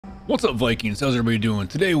What's up, Vikings? How's everybody doing?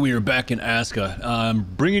 Today we are back in Aska. I'm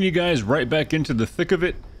bringing you guys right back into the thick of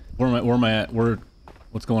it. Where am I at?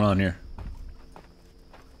 What's going on here?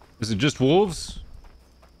 Is it just wolves?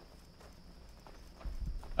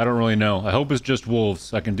 I don't really know. I hope it's just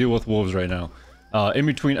wolves. I can deal with wolves right now. In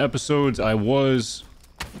between episodes, I was...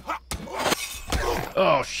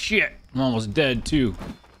 Oh, shit! I'm almost dead, too.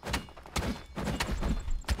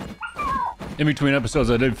 In between episodes,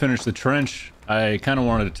 I did finish the trench. I kind of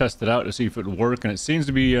wanted to test it out to see if it would work, and it seems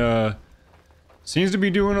to be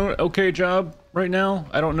doing an okay job right now.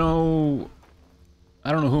 I don't know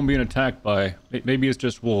who I'm being attacked by. Maybe it's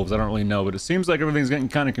just wolves. I don't really know, but it seems like everything's getting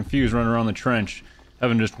kind of confused running around the trench,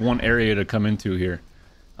 having just one area to come into here.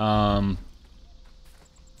 Come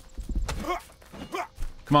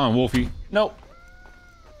on, Wolfie. Nope.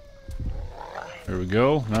 There we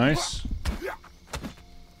go. Nice.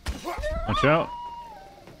 Watch out.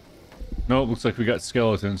 Nope, looks like we got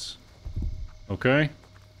skeletons. Okay.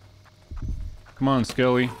 Come on,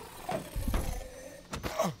 Skelly.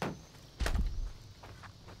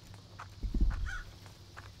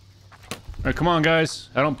 Alright, come on, guys.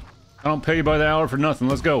 I don't pay you by the hour for nothing.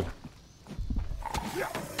 Let's go.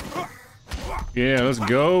 Yeah, let's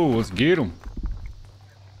go. Let's get them.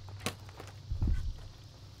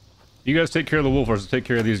 You guys take care of the wolf, or I'll take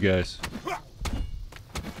care of these guys.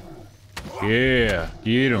 Yeah,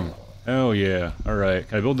 get them. Hell yeah. Alright,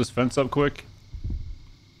 can I build this fence up quick?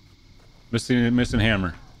 Missing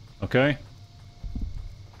hammer. Okay.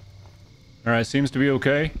 Alright, seems to be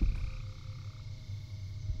okay.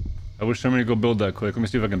 I wish somebody would go build that quick. Let me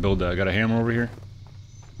see if I can build that. I got a hammer over here.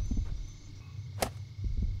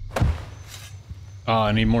 Oh,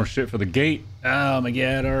 I need more shit for the gate. Oh my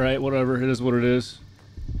god, alright, whatever. It is what it is.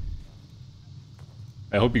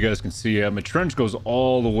 I hope you guys can see. My trench goes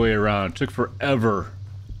all the way around. It took forever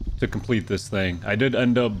to complete this thing. I did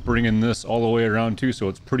end up bringing this all the way around too, so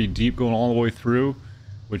it's pretty deep going all the way through,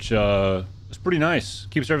 which is pretty nice.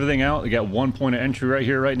 Keeps everything out. We got one point of entry right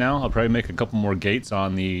here right now. I'll probably make a couple more gates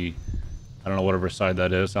on the, I don't know, whatever side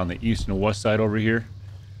that is, on the east and west side over here.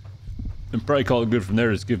 And probably call it good from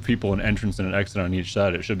there. Just give people an entrance and an exit on each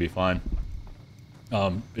side. It should be fine.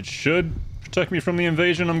 It should protect me from the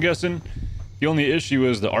invasion, I'm guessing. The only issue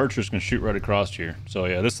is the archers can shoot right across here. So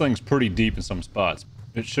yeah, this thing's pretty deep in some spots.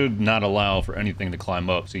 It should not allow for anything to climb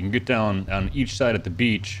up. So you can get down on each side at the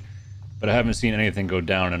beach, but I haven't seen anything go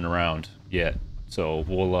down and around yet. So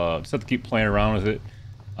we'll just have to keep playing around with it.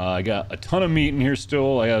 I got a ton of meat in here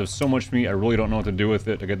still. I have so much meat, I really don't know what to do with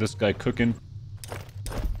it. I got this guy cooking.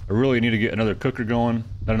 I really need to get another cooker going.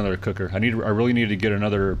 Not another cooker. I really need to get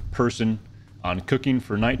another person on cooking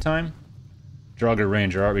for nighttime. Drugger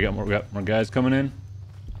Ranger. Alright, we got more guys coming in.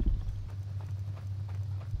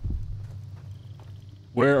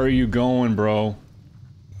 Where are you going, bro?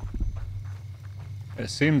 It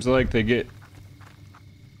seems like they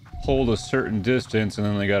hold a certain distance and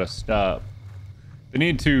then they gotta stop. They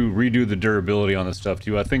need to redo the durability on this stuff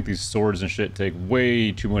too. I think these swords and shit take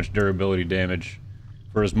way too much durability damage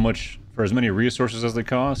for as many resources as they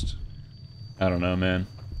cost. I don't know, man.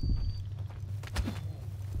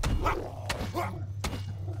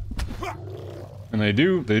 And they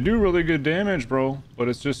do really good damage, bro. But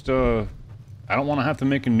it's just, I don't want to have to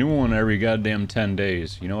make a new one every goddamn 10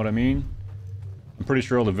 days. You know what I mean? I'm pretty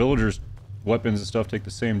sure all the villagers' weapons and stuff take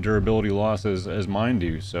the same durability loss as mine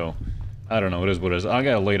do. So, I don't know. It is what it is. I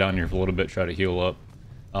gotta lay down here for a little bit, try to heal up.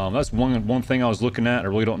 That's one thing I was looking at. I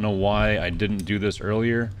really don't know why I didn't do this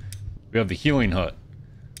earlier. We have the healing hut.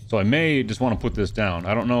 So I may just want to put this down.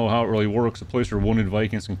 I don't know how it really works. A place where wounded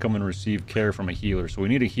Vikings can come and receive care from a healer. So we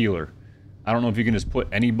need a healer. I don't know if you can just put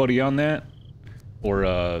anybody on that,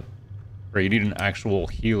 or you need an actual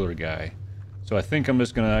healer guy. So I think I'm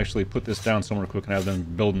just gonna actually put this down somewhere quick and have them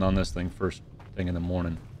building on this thing first thing in the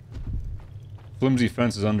morning. Flimsy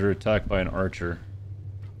fence is under attack by an archer.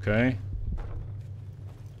 Okay.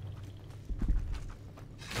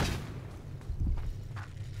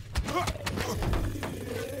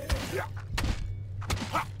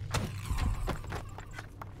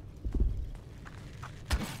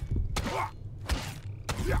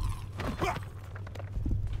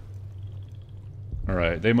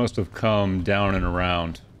 Alright, they must have come down and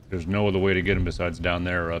around. There's no other way to get them besides down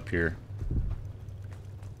there or up here.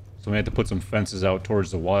 So we have to put some fences out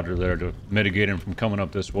towards the water there to mitigate them from coming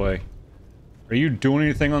up this way. Are you doing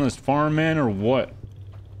anything on this farm, man, or what?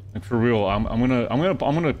 Like, for real, I'm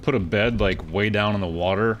gonna put a bed like way down in the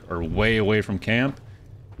water or way away from camp,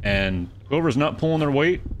 and whoever's not pulling their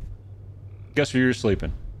weight, guess where you're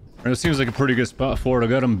sleeping. It seems like a pretty good spot for it. I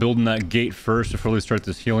got them building that gate first before we start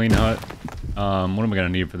this healing hut. What am I gonna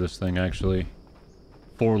need for this thing, actually?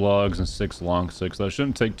 4 logs and 6 long sticks. That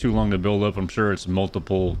shouldn't take too long to build up. I'm sure it's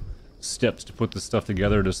multiple steps to put this stuff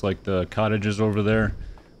together, just like the cottages over there.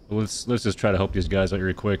 But let's just try to help these guys out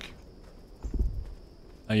here quick.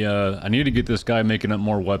 I need to get this guy making up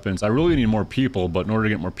more weapons. I really need more people, but in order to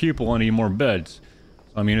get more people, I need more beds.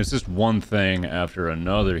 I mean, it's just one thing after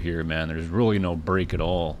another here, man. There's really no break at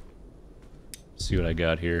all. Let's see what I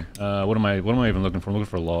got here. What am I even looking for? I'm looking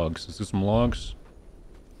for logs. Let's do some logs.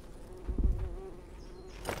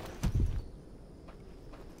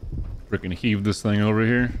 Freaking heave this thing over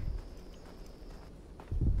here.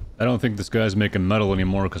 I don't think this guy's making metal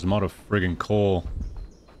anymore because I'm out of friggin' coal.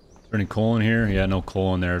 Is there any coal in here? Yeah, no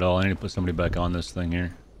coal in there at all. I need to put somebody back on this thing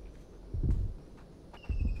here.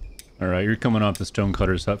 Alright, you're coming off the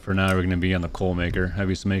stonecutter's hut for now. We're going to be on the coal maker. Have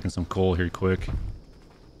you making some coal here quick.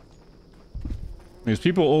 These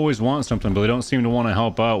people always want something, but they don't seem to want to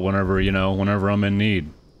help out whenever, you know, whenever I'm in need.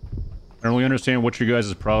 I don't really understand what your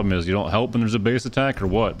guys' problem is. You don't help when there's a base attack or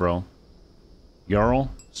what, bro?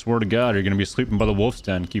 Jarl? Swear to God, you're going to be sleeping by the wolf's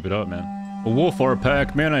den. Keep it up, man. A wolf our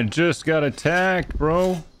pack? Man, I just got attacked,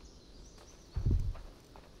 bro.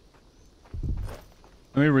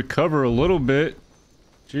 Let me recover a little bit.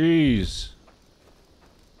 Jeez.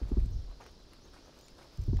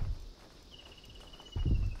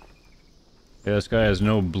 Yeah, this guy has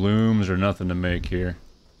no blooms or nothing to make here.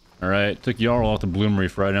 Alright, took Jarl off the bloom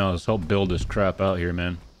reef right now. Let's help build this crap out here,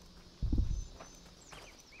 man.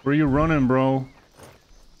 Where are you running, bro?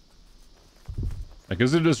 Like,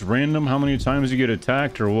 is it just random how many times you get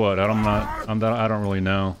attacked or what? I don't really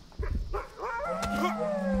know.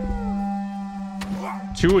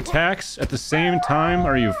 2 attacks at the same time?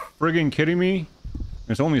 Are you friggin' kidding me?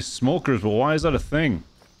 There's only smokers, but why is that a thing?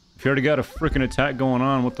 If you already got a frickin' attack going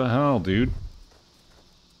on, what the hell, dude?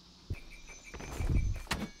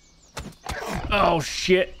 Oh,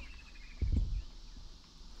 shit.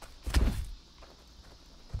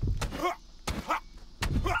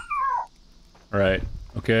 Alright.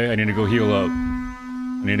 Okay, I need to go heal up.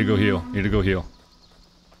 I need to go heal. I need to go heal.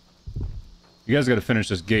 You guys gotta finish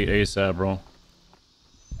this gate ASAP, bro. I'm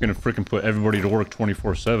gonna freaking put everybody to work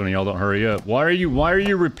 24/7 and y'all don't hurry up. Why are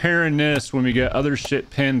you repairing this when we got other shit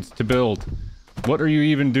pinned to build? What are you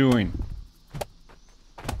even doing?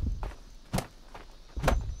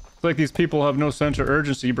 It's like these people have no sense of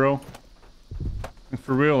urgency, bro. And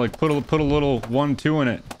for real, like put a little 1-2 in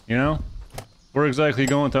it, you know? Where exactly are you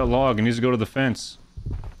going with that log? It needs to go to the fence.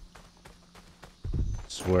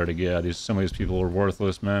 Swear to God, some of these people are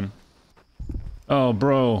worthless, man. Oh,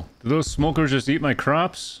 bro. Do those smokers just eat my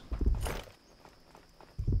crops?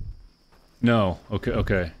 No.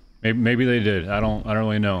 Okay. Maybe they did. I don't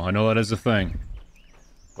really know. I know that is a thing.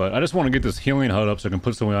 But I just want to get this healing hut up so I can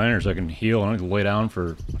put some iron so I can heal. I don't need to lay down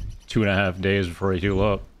for 2.5 days before I heal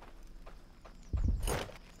up.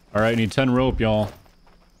 Alright, need 10 rope, y'all.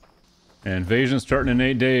 And invasion starting in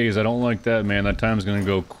 8 days. I don't like that, man. That time's gonna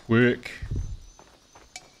go quick.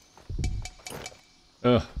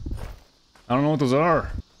 Ugh. I don't know what those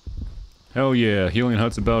are. Hell yeah, healing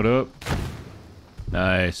hut's about up.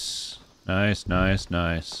 Nice. Nice.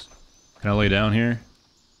 Can I lay down here?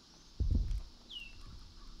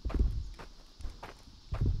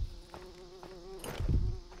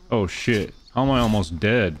 Oh shit. How am I almost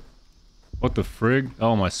dead? What the frig?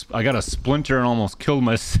 Oh I got a splinter and almost killed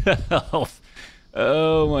myself.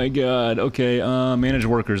 Oh my god. Okay, manage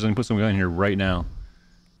workers. I can put some in here right now.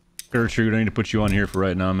 Gertrude, I need to put you on here for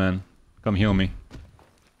right now, man. Come heal me.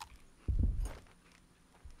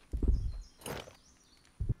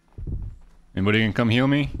 Anybody can come heal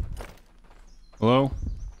me? Hello?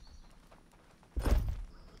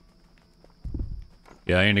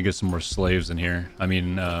 Yeah, I need to get some more slaves in here. I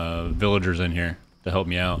mean, villagers in here to help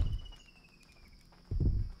me out.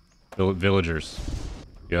 Villagers.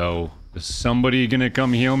 Yo, is somebody gonna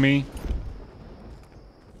come heal me?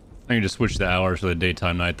 I need to switch the hours for the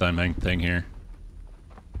daytime, nighttime thing here.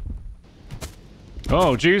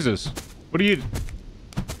 Oh, Jesus. What are you...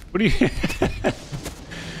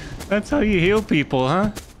 That's how you heal people,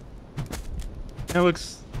 huh? That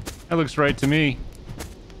looks right to me.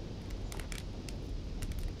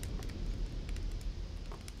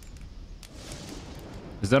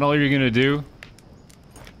 Is that all you're gonna do?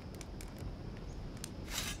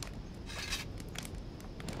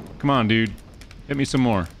 Come on, dude. Hit me some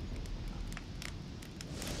more.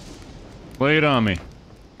 Lay it on me.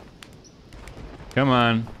 Come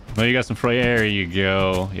on. Well, you got some fry. There you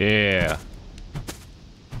go. Yeah.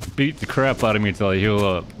 Beat the crap out of me until I heal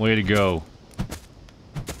up. Way to go.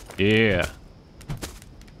 Yeah.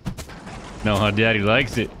 Know how daddy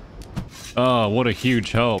likes it. Oh, what a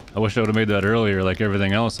huge help. I wish I would have made that earlier, like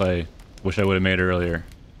everything else I wish I would have made earlier.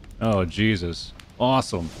 Oh, Jesus.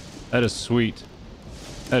 Awesome. That is sweet.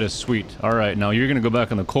 That is sweet. Alright, now you're gonna go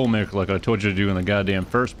back on the coal maker like I told you to do in the goddamn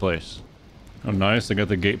first place. Oh, nice. They got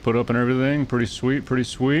the gate put up and everything. Pretty sweet, pretty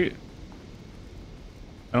sweet.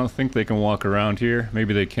 I don't think they can walk around here.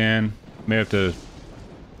 Maybe they can. May have to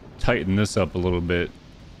tighten this up a little bit.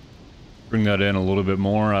 Bring that in a little bit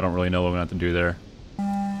more. I don't really know what I'm gonna have to do there.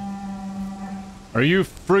 Are you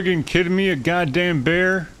friggin' kidding me? A goddamn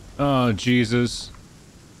bear? Oh, Jesus.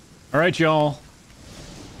 Alright, y'all.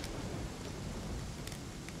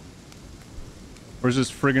 Where's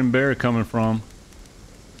this friggin' bear coming from?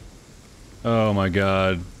 Oh my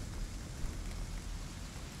god.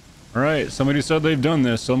 Alright, somebody said they've done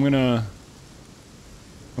this, so I'm gonna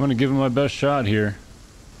give him my best shot here.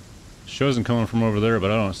 Shows him coming from over there,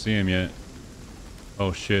 but I don't see him yet.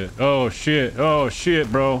 Oh shit. Oh shit. Oh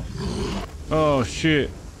shit, bro. Oh shit.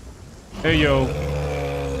 Hey yo.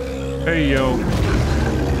 Hey yo.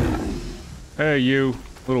 Hey you,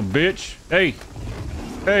 little bitch. Hey.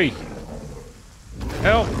 Hey.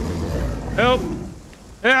 Help! Help!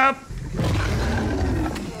 Help!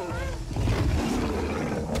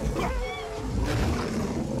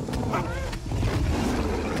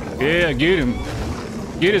 Yeah, get him.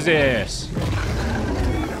 Get his ass.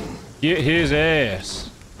 Get his ass.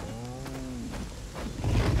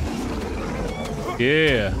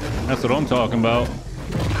 Yeah, that's what I'm talking about.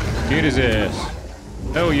 Get his ass.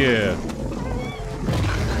 Hell yeah.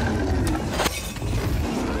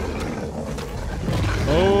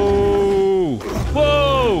 Oh!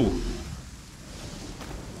 Whoa!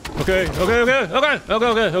 Okay,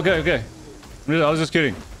 okay. I was just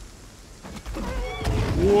kidding.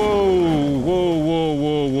 Whoa.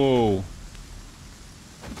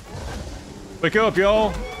 Wake up,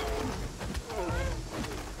 y'all.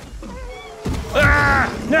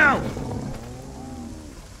 Ah! No!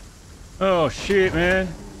 Oh, shit, man.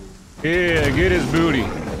 Yeah, get his booty.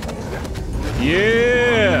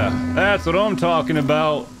 Yeah! That's what I'm talking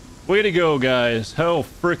about. Way to go, guys. Hell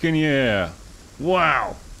frickin' yeah.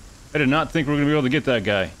 Wow. I did not think we were going to be able to get that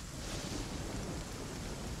guy.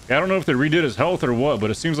 I don't know if they redid his health or what,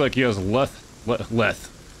 but it seems like he has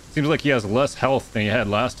seems like he has less health than he had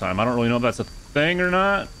last time. I don't really know if that's a thing or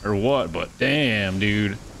not, or what, but damn,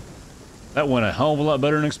 dude. That went a hell of a lot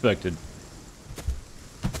better than expected.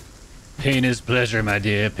 Pain is pleasure, my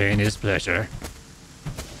dear. Pain is pleasure.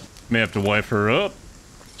 May have to wipe her up.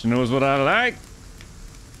 She knows what I like.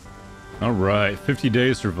 Alright, 50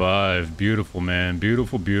 days survive. Beautiful, man.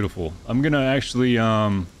 Beautiful, beautiful. I'm gonna actually,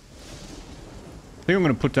 I think I'm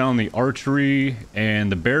gonna put down the archery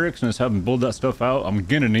and the barracks and just have them build that stuff out. I'm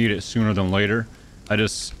gonna need it sooner than later. I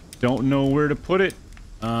just don't know where to put it.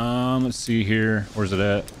 Let's see here. Where's it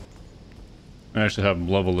at? I actually have them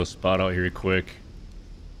level this spot out here quick.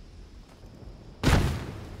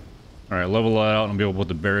 Alright, level that out and I'll be able to put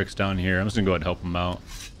the barracks down here. I'm just gonna go ahead and help them out.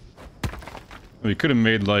 We could have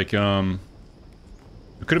made like, we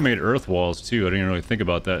could have made earth walls too. I didn't even really think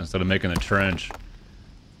about that instead of making a trench.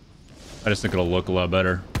 I just think it'll look a lot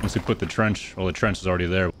better once we put the trench. Well, the trench is already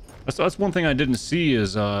there. That's one thing I didn't see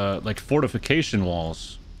is like fortification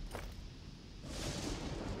walls.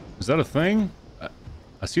 Is that a thing?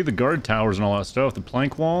 I see the guard towers and all that stuff. The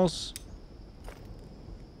plank walls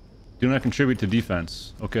do not contribute to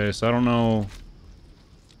defense. Okay, so I don't know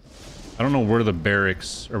where the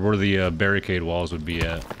barracks or where the barricade walls would be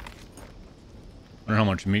at. I don't know how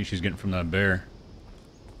much meat she's getting from that bear.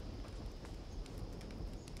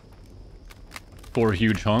 4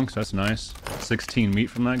 huge hunks, that's nice. 16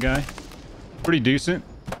 meat from that guy. Pretty decent.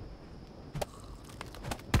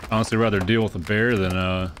 Honestly, rather deal with a bear than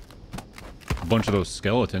a bunch of those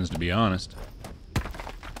skeletons, to be honest.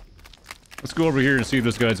 Let's go over here and see if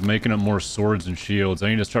this guy's making up more swords and shields. I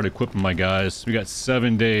need to start equipping my guys. We got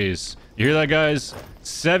 7 days. You hear that, guys?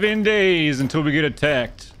 7 days until we get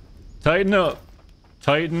attacked. Tighten up.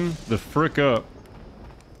 Tighten the frick up.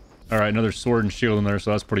 Alright, another sword and shield in there,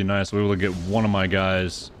 so that's pretty nice. We'll be able to get one of my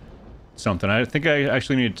guys something. I think I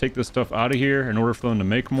actually need to take this stuff out of here in order for them to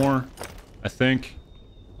make more. I think.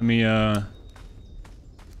 Let me, I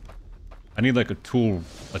need like a tool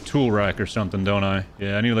rack or something, don't I?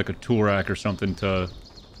 Yeah, I need like a tool rack or something to...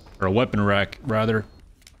 Or a weapon rack, rather.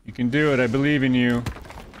 You can do it, I believe in you.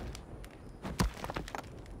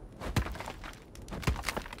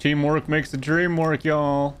 Teamwork makes the dream work,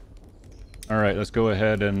 y'all. Alright, let's go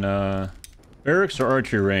ahead and, barracks or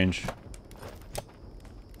archery range?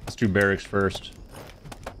 Let's do barracks first.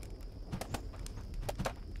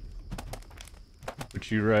 Put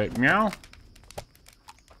you right... Meow!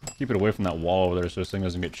 Keep it away from that wall over there so this thing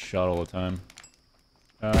doesn't get shot all the time.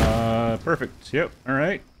 Perfect. Yep,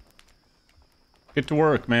 alright. Get to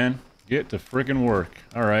work, man. Get to freaking work.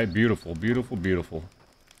 Alright, beautiful, beautiful, beautiful.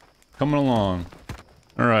 Coming along.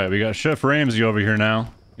 Alright, we got Chef Ramsay over here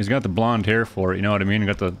now. He's got the blonde hair for it, you know what I mean? He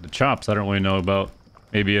got the chops I don't really know about.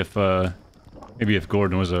 Maybe if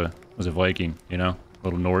Gordon was a Viking, you know?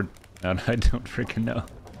 Little Nord. I don't freaking know.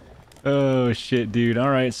 Oh shit, dude.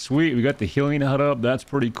 Alright, sweet. We got the healing hut up. That's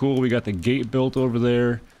pretty cool. We got the gate built over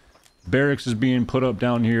there. Barracks is being put up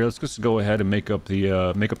down here. Let's just go ahead and make up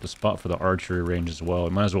the spot for the archery range as well. We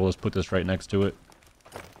might as well just put this right next to it.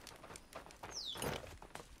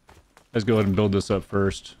 Let's go ahead and build this up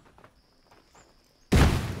first.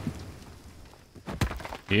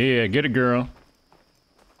 Yeah, get it, girl.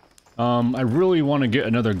 I really want to get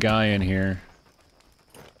another guy in here.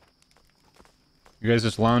 You guys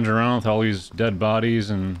just lounge around with all these dead bodies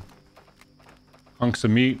and hunks of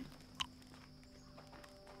meat.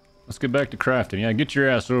 Let's get back to crafting. Yeah, get your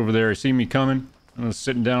ass over there. See me coming? I'm just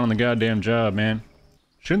sitting down on the goddamn job, man.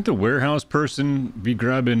 Shouldn't the warehouse person be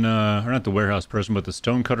grabbing, or not the warehouse person, but the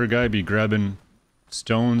stonecutter guy be grabbing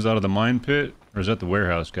stones out of the mine pit? Or is that the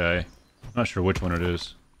warehouse guy? I'm not sure which one it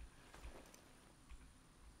is.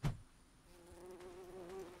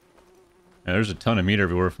 Yeah, there's a ton of meat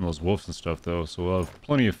everywhere from those wolves and stuff, though, so we'll have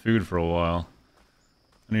plenty of food for a while.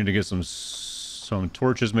 I need to get some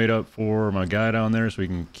torches made up for my guy down there so we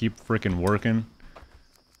can keep frickin' working.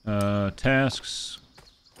 Tasks.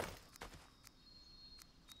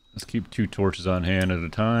 Let's keep 2 torches on hand at a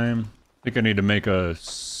time. I think I need to make a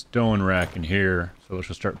stone rack in here, so let's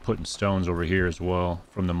just start putting stones over here as well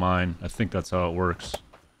from the mine. I think that's how it works.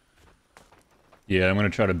 Yeah, I'm going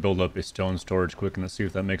to try to build up a stone storage quick and let's see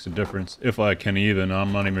if that makes a difference. If I can even.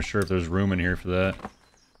 I'm not even sure if there's room in here for that.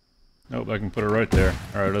 Nope, I can put it right there.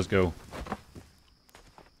 Alright, let's go.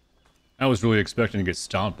 I was really expecting to get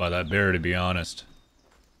stomped by that bear, to be honest.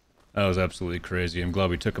 That was absolutely crazy. I'm glad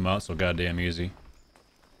we took him out so goddamn easy.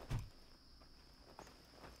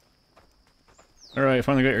 Alright,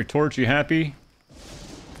 finally got your torch. You happy?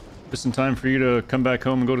 Just in time for you to come back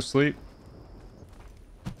home and go to sleep?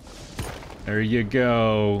 There you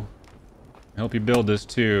go. Help you build this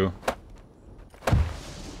too.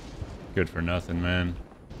 Good for nothing, man.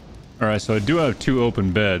 Alright, so I do have 2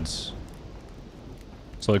 open beds.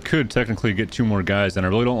 So I could technically get 2 more guys, and I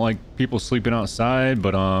really don't like people sleeping outside,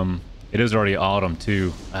 but it is already autumn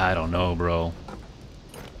too. I don't know, bro.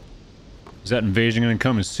 Is that invasion gonna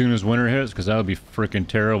come as soon as winter hits? Because that would be freaking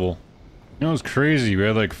terrible. You know, it's crazy. We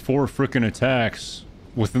had like 4 freaking attacks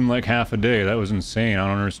within like half a day. That was insane. I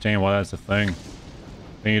don't understand why that's a thing.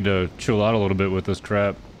 They need to chill out a little bit with this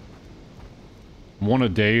crap. 1 a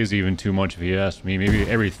day is even too much if you ask me. Maybe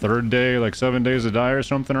every 3rd day, like 7 days a die or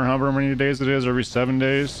something, or however many days it is, every 7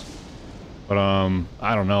 days. But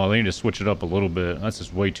I don't know. They need to switch it up a little bit. That's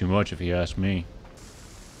just way too much if you ask me.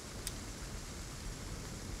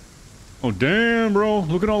 Oh damn, bro!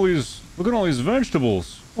 Look at all these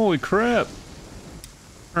vegetables. Holy crap!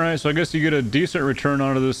 All right, so I guess you get a decent return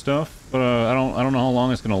out of this stuff, but I don't know how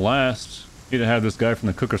long it's gonna last. Need to have this guy from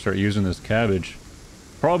the cooker start using this cabbage.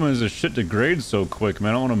 Problem is, this shit degrades so quick,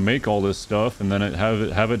 man. I don't want to make all this stuff and then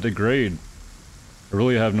have it degrade. I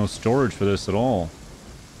really have no storage for this at all.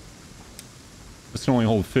 This can only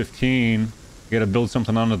hold 15. You gotta build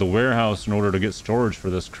something onto the warehouse in order to get storage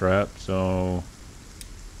for this crap, so...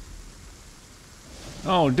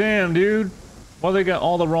 Oh, damn, dude. Well, they got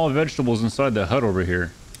all the raw vegetables inside the hut over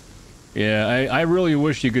here. Yeah, I really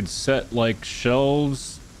wish you could set, like,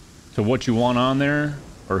 shelves to what you want on there,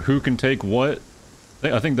 or who can take what.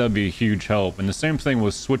 I think that'd be a huge help. And the same thing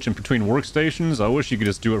with switching between workstations. I wish you could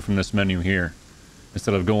just do it from this menu here,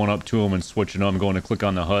 instead of going up to them and switching them, going to click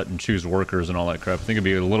on the hut and choose workers and all that crap. I think it'd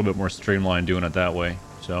be a little bit more streamlined doing it that way.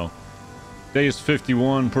 So, day is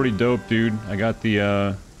 51, pretty dope, dude. I got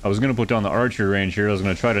the, I was gonna put down the archery range here. I was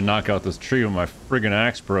gonna try to knock out this tree when my friggin'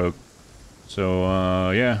 axe broke. So,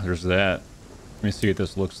 yeah, there's that. Let me see what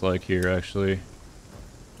this looks like here, actually.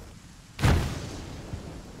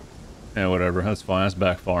 Yeah, whatever. That's fine. That's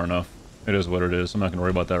back far enough. It is what it is. I'm not gonna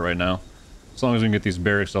worry about that right now. As long as we can get these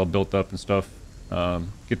barracks all built up and stuff.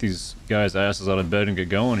 Get these guys' asses out of bed and get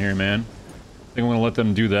going here, man. I think I'm gonna let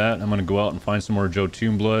them do that. I'm gonna go out and find some more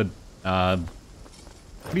Jotun blood.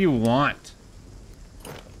 What do you want?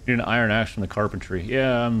 Need an iron axe from the carpentry.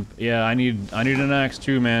 Yeah, yeah, I need an axe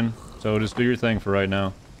too, man. So just do your thing for right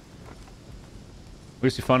now. At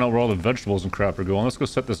least you find out where all the vegetables and crap are going. Let's go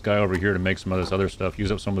set this guy over here to make some of this other stuff.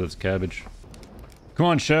 Use up some of this cabbage. Come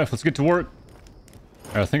on, chef. Let's get to work.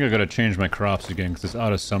 I think I gotta change my crops again because it's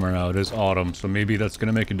out of summer now. It is autumn, so maybe that's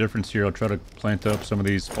gonna make a difference here. I'll try to plant up some of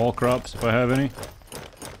these fall crops if I have any.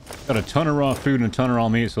 Got a ton of raw food and a ton of raw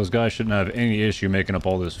meat, so this guy shouldn't have any issue making up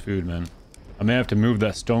all this food, man. I may have to move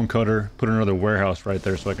that stone cutter, put another warehouse right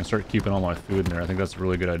there so I can start keeping all my food in there. I think that's a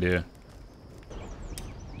really good idea.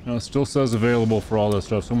 No, it still says available for all this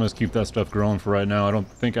stuff, so I'm gonna just keep that stuff growing for right now. I don't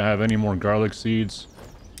think I have any more garlic seeds.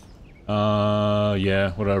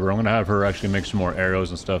 Yeah, whatever. I'm gonna have her actually make some more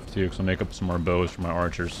arrows and stuff too, because I'll make up some more bows for my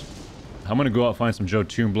archers. I'm gonna go out and find some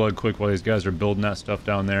Jotun blood quick while these guys are building that stuff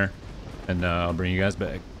down there, and I'll bring you guys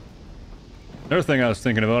back. Another thing I was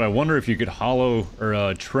thinking about, I wonder if you could hollow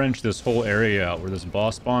or trench this whole area out where this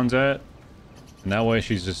boss spawns at. And that way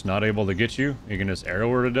she's just not able to get you. You can just arrow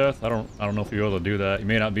her to death. I don't know if you're able to do that. You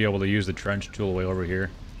may not be able to use the trench tool way over here.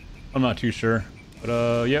 I'm not too sure.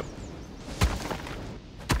 But yep.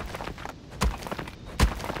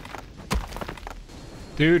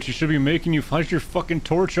 Dude, she should be making you flash your fucking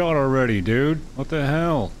torch out already, dude. What the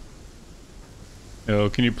hell? Yo,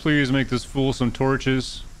 can you please make this fool some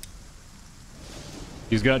torches?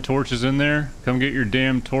 He's got torches in there. Come get your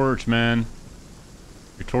damn torch, man.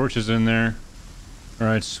 Your torch is in there.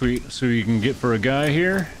 Alright, sweet. So you can get for a guy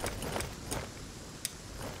here.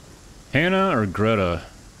 Hannah or Greta?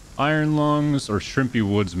 Iron lungs or shrimpy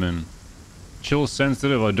woodsman? Chill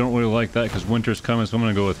sensitive, I don't really like that because winter's coming, so I'm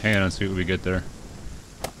gonna go with Hannah and see what we get there.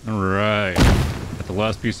 Alright. Got the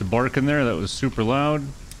last piece of bark in there, that was super loud.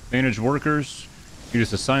 Manage workers. You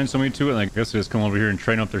just assign somebody to it, and I guess they just come over here and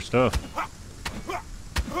train up their stuff.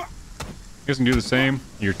 You guys can do the same.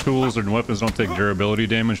 Your tools and weapons don't take durability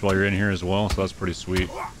damage while you're in here as well, so that's pretty sweet.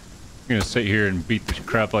 You're gonna sit here and beat the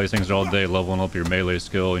crap out of these things all day, leveling up your melee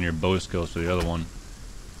skill and your bow skills for the other one.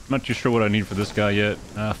 I'm not too sure what I need for this guy yet.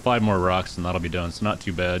 5 more rocks and that'll be done, so not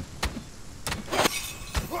too bad.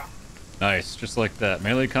 Nice, just like that.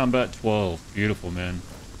 Melee combat 12. Beautiful, man.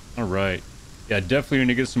 Alright. Yeah, definitely need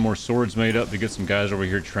to get some more swords made up to get some guys over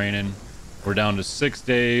here training. We're down to 6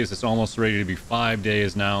 days. It's almost ready to be 5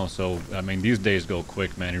 days now. So, I mean, these days go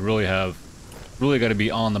quick, man. You really got to be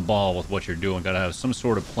on the ball with what you're doing. Got to have some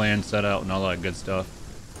sort of plan set out and all that good stuff.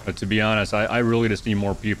 But to be honest, I really just need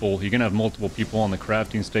more people. You can have multiple people on the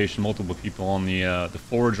crafting station, multiple people on the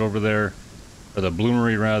forge over there, or the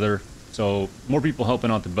bloomery rather. So, more people helping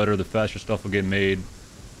out, the better. The faster stuff will get made.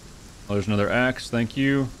 Oh, there's another axe. Thank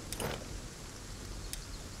you.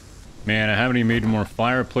 Man, I haven't even made more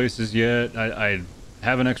fireplaces yet. I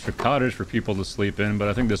have an extra cottage for people to sleep in, but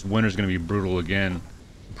I think this winter's going to be brutal again.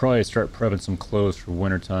 Probably start prepping some clothes for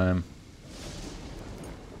wintertime.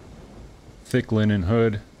 Thick linen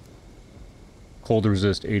hood. Cold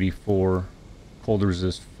resist 84. Cold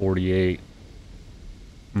resist 48.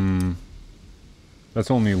 That's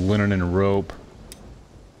only linen and rope.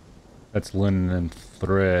 That's linen and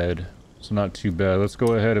thread. So not too bad. Let's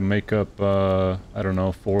go ahead and make up, I don't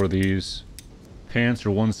know, 4 of these. Pants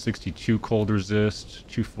are 162 cold resist,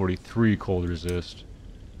 243 cold resist.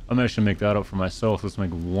 I'm actually make that up for myself. Let's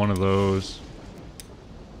make 1 of those.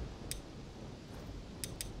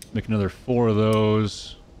 Make another 4 of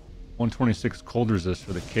those. 126 cold resist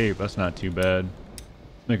for the cape. That's not too bad.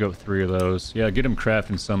 Make up 3 of those. Yeah, get him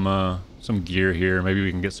crafting some gear here. Maybe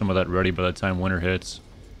we can get some of that ready by the time winter hits.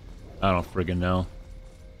 I don't friggin' know.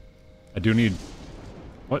 I do need...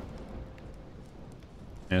 What?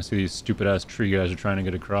 Yeah, I see these stupid-ass tree guys are trying to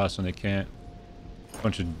get across and they can't.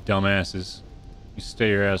 Bunch of dumbasses. You stay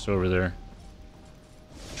your ass over there.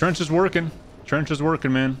 Trench is working. Trench is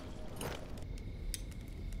working, man.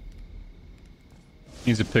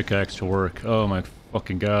 Needs a pickaxe to work. Oh my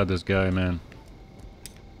fucking god, this guy, man.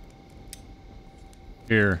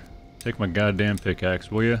 Here, take my goddamn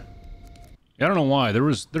pickaxe, will ya? I don't know why.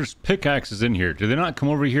 There's pickaxes in here. Do they not come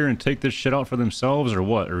over here and take this shit out for themselves or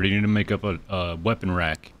what? Or do you need to make up a weapon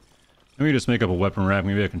rack? Let me just make up a weapon rack.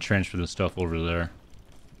 Maybe I can transfer this stuff over there.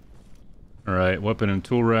 Alright, weapon and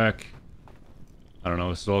tool rack. I don't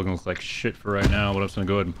know. This is all gonna look like shit for right now, but I'm just gonna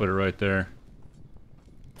go ahead and put it right there.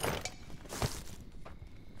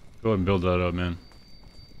 Go ahead and build that up, man.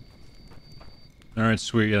 Alright,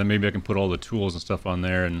 sweet. Yeah, maybe I can put all the tools and stuff on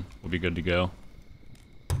there and we'll be good to go.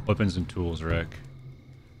 Weapons and tools rack.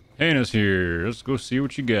 Hannah's here. Let's go see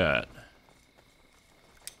what you got.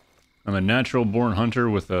 I'm a natural born hunter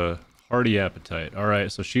with a hearty appetite.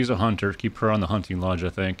 Alright, so she's a hunter. Keep her on the hunting lodge, I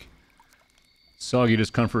think. Soggy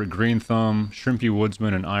discomfort, green thumb, shrimpy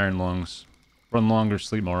woodsman, and iron lungs. Run longer,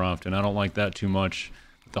 sleep more often. I don't like that too much.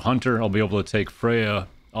 With the hunter, I'll be able to take Freya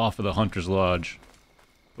off of the hunter's lodge.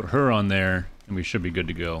 Put her on there, and we should be good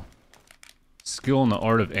to go. Skill in the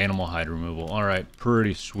art of animal hide removal. Alright,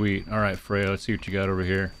 pretty sweet. Alright, Freya, let's see what you got over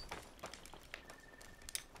here.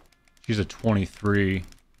 She's a 23.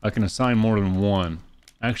 I can assign more than 1.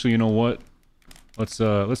 Actually, you know what? Let's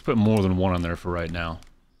put more than 1 on there for right now.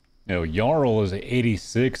 Yo, Jarl is a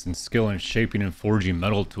 86 in skill in shaping and forging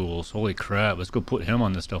metal tools. Holy crap, let's go put him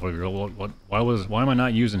on this stuff over here. Why am I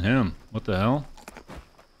not using him? What the hell?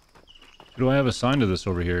 Who do I have assigned to this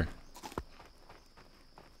over here?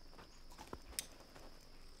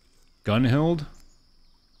 Gunhild?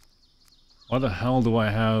 Why the hell do I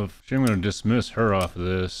have... Actually, I'm going to dismiss her off of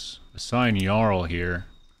this. Assign Jarl here.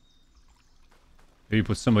 Maybe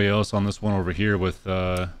put somebody else on this one over here with,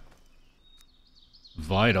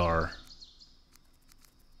 Vidar.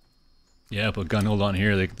 Yeah, put Gunhild on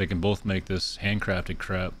here. They can both make this handcrafted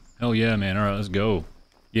crap. Hell yeah, man. Alright, let's go.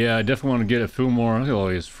 Yeah, I definitely want to get a few more. Look at all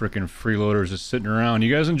these freaking freeloaders just sitting around.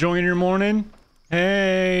 You guys enjoying your morning?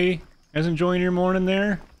 Hey! You guys enjoying your morning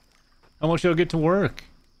there? How much y'all get to work?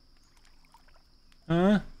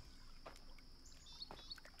 Huh?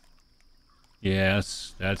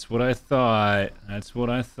 Yes, that's what I thought. That's what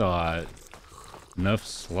I thought. Enough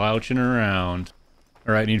slouching around.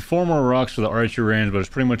 Alright, need 4 more rocks for the archery range, but it's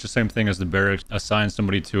pretty much the same thing as the barracks. Assign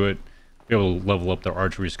somebody to it. Be able to level up their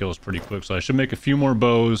archery skills pretty quick. So I should make a few more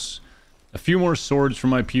bows, a few more swords for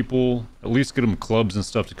my people. At least get them clubs and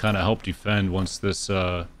stuff to kind of help defend once this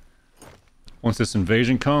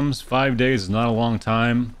invasion comes. 5 days is not a long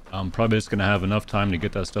time. I'm probably just gonna have enough time to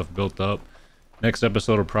get that stuff built up. Next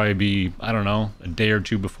episode will probably be, I don't know, a day or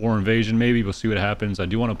two before invasion maybe. We'll see what happens. I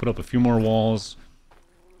do want to put up a few more walls.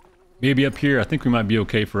 Maybe up here. I think we might be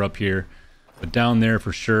okay for up here. But down there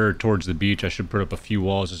for sure, towards the beach, I should put up a few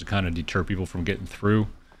walls just to kind of deter people from getting through.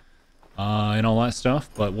 And all that stuff.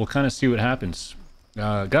 But we'll kind of see what happens.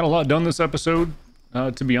 Got a lot done this episode.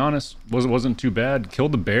 To be honest, wasn't too bad.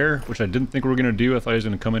 Killed the bear, which I didn't think we were going to do. I thought he was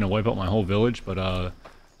going to come in and wipe out my whole village. But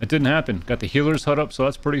it didn't happen. Got the healer's hut up, so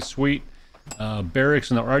that's pretty sweet. Barracks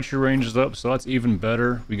and the archery range is up, so that's even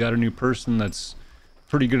better. We got a new person that's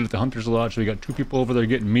pretty good at the hunter's lodge. So we got 2 people over there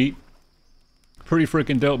getting meat. Pretty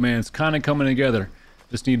freaking dope, man. It's kind of coming together.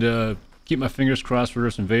 Just need to keep my fingers crossed for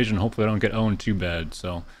this invasion. Hopefully I don't get owned too bad.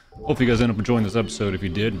 So hopefully you guys end up enjoying this episode. If you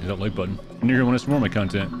did, hit that like button. And you're here want to see more of my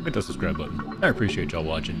content, hit that subscribe button. I appreciate y'all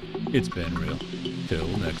watching. It's been real. Till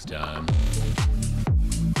next time.